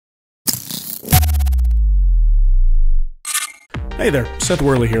Hey there, Seth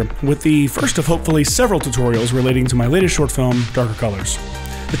Worley here, with the first of hopefully several tutorials relating to my latest short film, Darker Colors.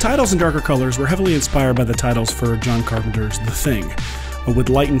 The titles in Darker Colors were heavily inspired by the titles for John Carpenter's The Thing, with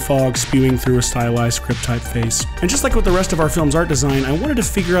light and fog spewing through a stylized script typeface. And just like with the rest of our film's art design, I wanted to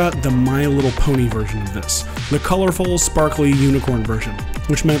figure out the My Little Pony version of this, the colorful, sparkly unicorn version,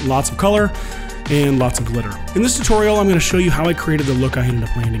 which meant lots of color and lots of glitter. In this tutorial, I'm going to show you how I created the look I ended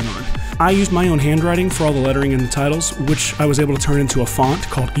up landing on. I used my own handwriting for all the lettering in the titles, which I was able to turn into a font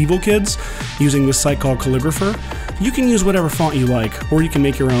called Evil Kids using this site called Calligrapher. You can use whatever font you like, or you can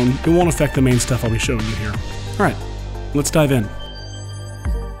make your own. It won't affect the main stuff I'll be showing you here. Alright, let's dive in.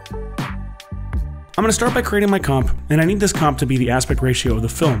 I'm going to start by creating my comp, and I need this comp to be the aspect ratio of the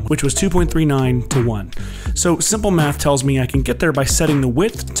film, which was 2.39 to 1. So simple math tells me I can get there by setting the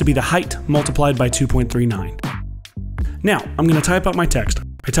width to be the height multiplied by 2.39. Now, I'm going to type out my text.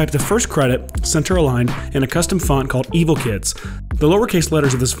 I type the first credit, center aligned, in a custom font called Evil Kids. The lowercase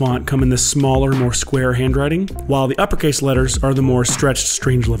letters of this font come in this smaller, more square handwriting, while the uppercase letters are the more stretched,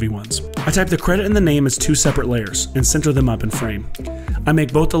 strange-livy ones. I type the credit and the name as two separate layers, and center them up in frame. I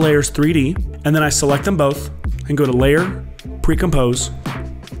make both the layers 3D, and then I select them both, and go to Layer, Pre-Compose,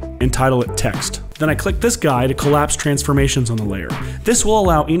 and title it Text. Then I click this guy to collapse transformations on the layer. This will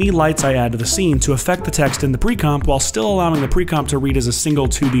allow any lights I add to the scene to affect the text in the pre-comp while still allowing the pre-comp to read as a single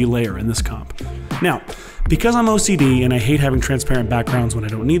 2D layer in this comp. Now, because I'm OCD and I hate having transparent backgrounds when I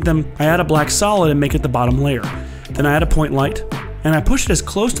don't need them, I add a black solid and make it the bottom layer. Then I add a point light, and I push it as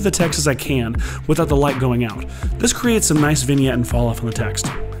close to the text as I can without the light going out. This creates some nice vignette and fall off on the text.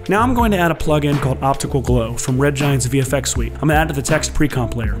 Now I'm going to add a plugin called Optical Glow from Red Giant's VFX suite. I'm going to add to the text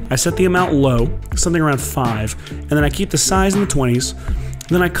pre-comp layer. I set the amount low, something around 5, and then I keep the size in the 20s.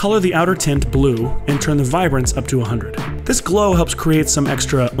 Then I color the outer tint blue and turn the vibrance up to 100. This glow helps create some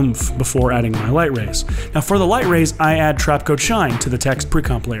extra oomph before adding my light rays. Now for the light rays, I add Trap Code Shine to the text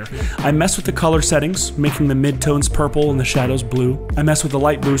pre-comp layer. I mess with the color settings, making the midtones purple and the shadows blue. I mess with the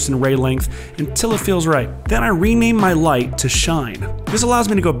light boost and ray length until it feels right. Then I rename my light to Shine. This allows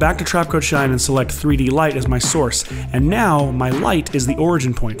me to go back to Trap Code Shine and select 3D light as my source, and now my light is the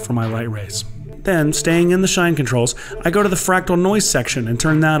origin point for my light rays. Then, staying in the shine controls, I go to the fractal noise section and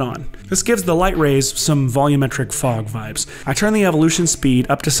turn that on. This gives the light rays some volumetric fog vibes. I turn the evolution speed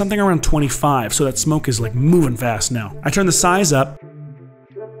up to something around 25 so that smoke is like moving fast now. I turn the size up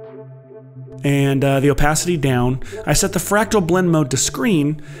and the opacity down. I set the fractal blend mode to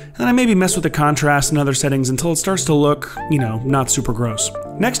screen, and then I maybe mess with the contrast and other settings until it starts to look, not super gross.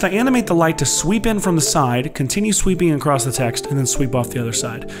 Next, I animate the light to sweep in from the side, continue sweeping across the text, and then sweep off the other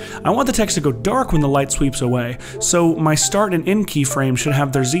side. I want the text to go dark when the light sweeps away, so my start and end keyframe should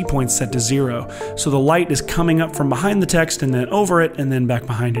have their Z points set to 0, so the light is coming up from behind the text and then over it and then back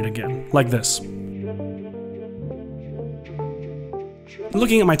behind it again, like this.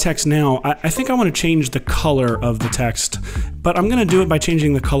 Looking at my text now, I think I want to change the color of the text, but I'm going to do it by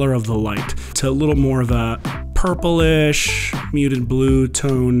changing the color of the light to a little more of a purplish, muted blue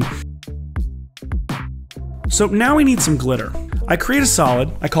tone. So now we need some glitter. I create a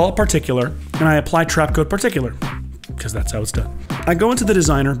solid, I call it Particular, and I apply Trap Code Particular, because that's how it's done. I go into the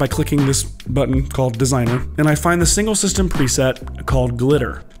designer by clicking this button called Designer, and I find the single system preset called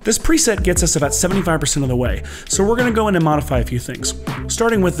Glitter. This preset gets us about 75% of the way, so we're going to go in and modify a few things,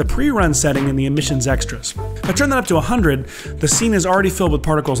 starting with the pre-run setting and the emissions extras. If I turn that up to 100, the scene is already filled with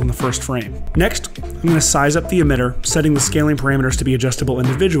particles in the first frame. Next, I'm going to size up the emitter, setting the scaling parameters to be adjustable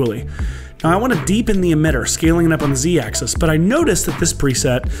individually. Now I want to deepen the emitter, scaling it up on the Z-axis, but I noticed that this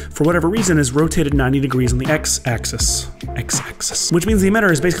preset, for whatever reason, is rotated 90 degrees on the X-axis, which means the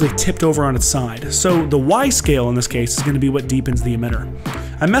emitter is basically tipped over on its side. So the Y scale in this case is going to be what deepens the emitter.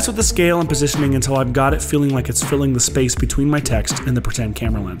 I mess with the scale and positioning until I've got it feeling like it's filling the space between my text and the pretend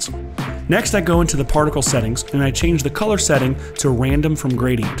camera lens. Next, I go into the particle settings and I change the color setting to random from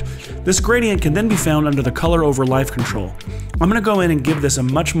gradient. This gradient can then be found under the color over life control. I'm going to go in and give this a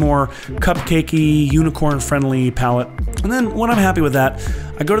much more cupcakey, unicorn-friendly palette. And then when I'm happy with that,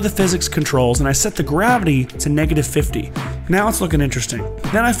 I go to the physics controls and I set the gravity to -50. Now it's looking interesting.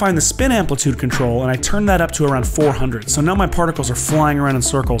 Then I find the spin amplitude control and I turn that up to around 400. So now my particles are flying around in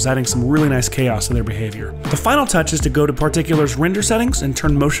circles, adding some really nice chaos to their behavior. The final touch is to go to Particular's render settings and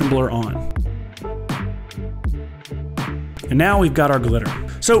turn motion blur on. And now we've got our glitter.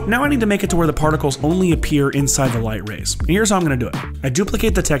 So now I need to make it to where the particles only appear inside the light rays. And here's how I'm going to do it. I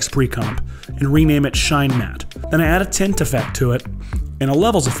duplicate the text pre-comp and rename it Shine Matte. Then I add a tint effect to it and a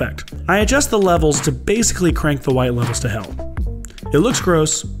levels effect. I adjust the levels to basically crank the white levels to hell. It looks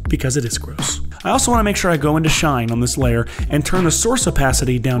gross because it is gross. I also want to make sure I go into shine on this layer and turn the source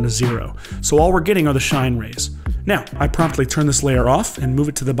opacity down to 0. So all we're getting are the shine rays. Now, I promptly turn this layer off and move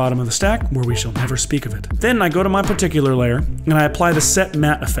it to the bottom of the stack where we shall never speak of it. Then I go to my particular layer and I apply the Set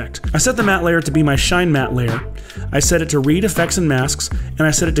Matte effect. I set the matte layer to be my Shine Matte layer. I set it to read effects and masks, and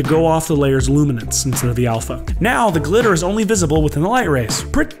I set it to go off the layer's luminance instead of the alpha. Now the glitter is only visible within the light rays.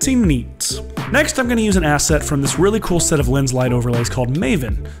 Pretty neat. Next, I'm going to use an asset from this really cool set of lens light overlays called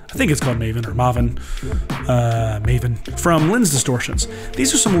Maven. I think it's called Maven or Maven. Maven. From Lens Distortions.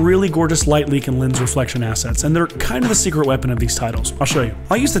 These are some really gorgeous light leak and lens reflection assets, and they're kind of the secret weapon of these titles. I'll show you.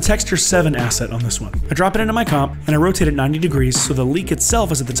 I'll use the Texture 7 asset on this one. I drop it into my comp, and I rotate it 90 degrees so the leak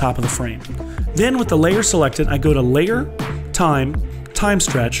itself is at the top of the frame. Then with the layer selected, I go to Layer, Time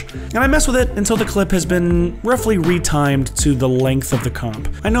Stretch, and I mess with it until the clip has been roughly retimed to the length of the comp.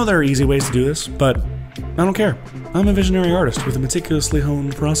 I know there are easy ways to do this, but I don't care. I'm a visionary artist with a meticulously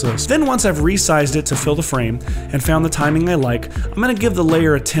honed process. Then once I've resized it to fill the frame and found the timing I like, I'm going to give the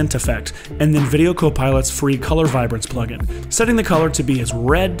layer a tint effect and then Video Copilot's free Color Vibrance plugin, setting the color to be as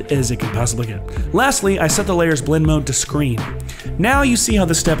red as it can possibly get. Lastly, I set the layer's blend mode to screen. Now you see how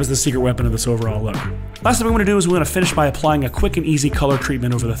this step is the secret weapon of this overall look. Last thing we want to do is we want to finish by applying a quick and easy color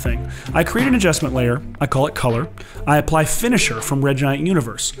treatment over the thing. I create an adjustment layer, I call it Color. I apply Finisher from Red Giant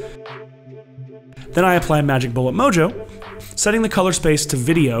Universe. Then I apply Magic Bullet Mojo, setting the color space to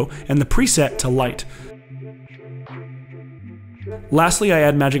Video and the preset to Light. Lastly, I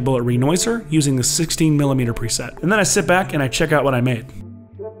add Magic Bullet Renoiser using the 16mm preset. And then I sit back and I check out what I made.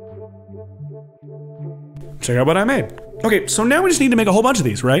 Check out what I made. Okay, so now we just need to make a whole bunch of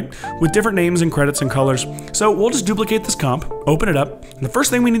these, right? With different names and credits and colors. So we'll just duplicate this comp, open it up, and the first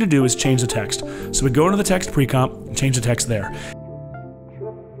thing we need to do is change the text. So we go into the text pre-comp and change the text there.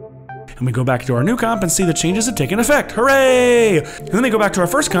 And we go back to our new comp and see the changes have taken effect. Hooray! And then we go back to our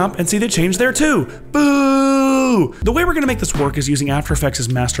first comp and see the change there too. Boo! The way we're gonna make this work is using After Effects'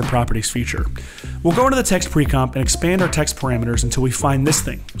 Master Properties feature. We'll go into the text pre-comp and expand our text parameters until we find this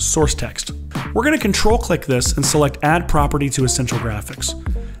thing, source text. We're gonna control-click this and select Add Property to Essential Graphics.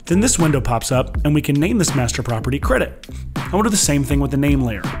 Then this window pops up and we can name this master property Credit. And we'll do the same thing with the name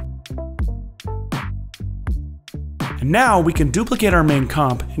layer. And now we can duplicate our main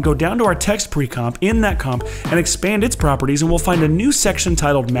comp and go down to our text pre-comp in that comp and expand its properties, and we'll find a new section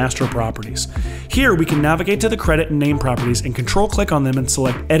titled Master Properties. Here we can navigate to the credit and name properties and control-click on them and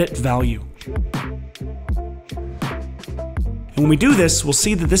select Edit Value. And when we do this, we'll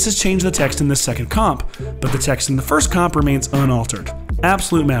see that this has changed the text in this second comp, but the text in the first comp remains unaltered.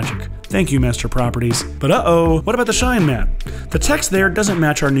 Absolute magic. Thank you, Master Properties. But uh-oh, what about the Shine Matte? The text there doesn't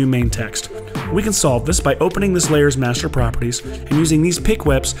match our new main text. We can solve this by opening this layer's master properties and using these pick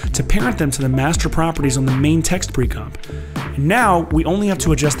webs to parent them to the master properties on the main text pre-comp. And now we only have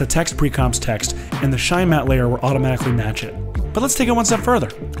to adjust the text pre-comp's text, and the Shine Matte layer will automatically match it. But let's take it one step further.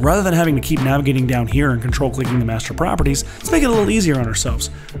 Rather than having to keep navigating down here and control-clicking the master properties, let's make it a little easier on ourselves.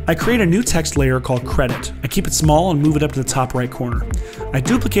 I create a new text layer called Credit. I keep it small and move it up to the top right corner. I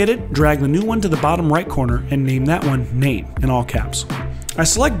duplicate it, drag the new one to the bottom right corner, and name that one Name in all caps. I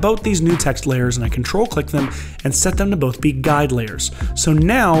select both these new text layers and I control-click them and set them to both be guide layers. So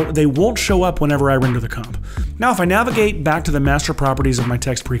now they won't show up whenever I render the comp. Now if I navigate back to the master properties of my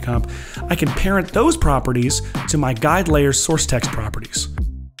text pre-comp, I can parent those properties to my guide layer's source text properties.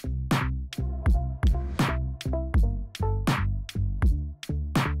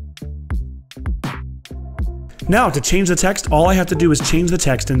 Now, to change the text, all I have to do is change the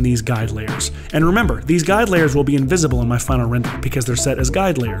text in these guide layers. And remember, these guide layers will be invisible in my final render because they're set as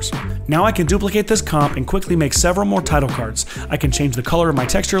guide layers. Now I can duplicate this comp and quickly make several more title cards. I can change the color of my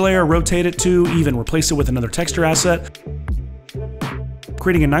texture layer, rotate it to, even replace it with another texture asset,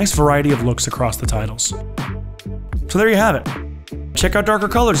 creating a nice variety of looks across the titles. So there you have it. Check out Darker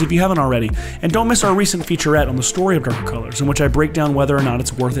Colors if you haven't already, and don't miss our recent featurette on the story of Darker Colors, in which I break down whether or not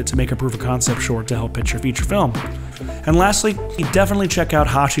it's worth it to make a proof of concept short to help pitch your feature film. And lastly, definitely check out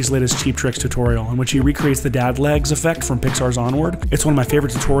Hashi's latest Cheap Tricks tutorial, in which he recreates the dad legs effect from Pixar's Onward. It's one of my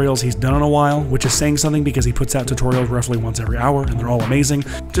favorite tutorials he's done in a while, which is saying something because he puts out tutorials roughly once every hour, and they're all amazing.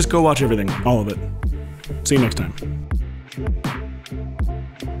 Just go watch everything, all of it. See you next time.